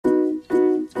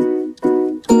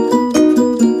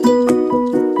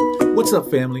What's up,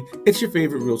 family? It's your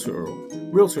favorite realtor, Earl,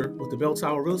 realtor with the Bell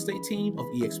Tower Real Estate team of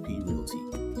eXp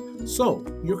Realty. So,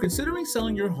 you're considering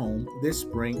selling your home this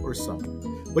spring or summer,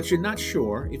 but you're not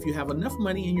sure if you have enough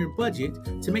money in your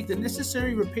budget to make the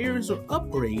necessary repairs or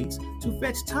upgrades to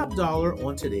fetch top dollar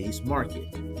on today's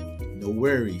market. No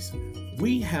worries,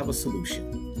 we have a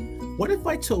solution. What if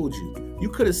I told you you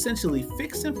could essentially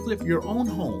fix and flip your own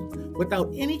home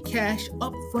without any cash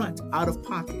up front out of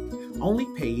pocket, only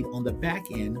paid on the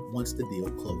back end once the deal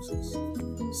closes?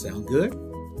 Sound good?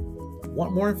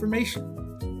 Want more information?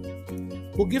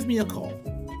 Well, give me a call.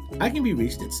 I can be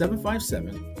reached at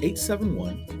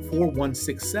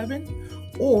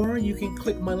 757-871-4167, or you can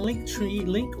click my Linktree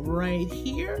link right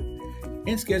here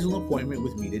and schedule an appointment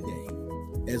with me today.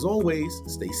 As always,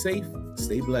 stay safe,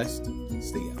 stay blessed,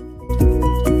 stay out.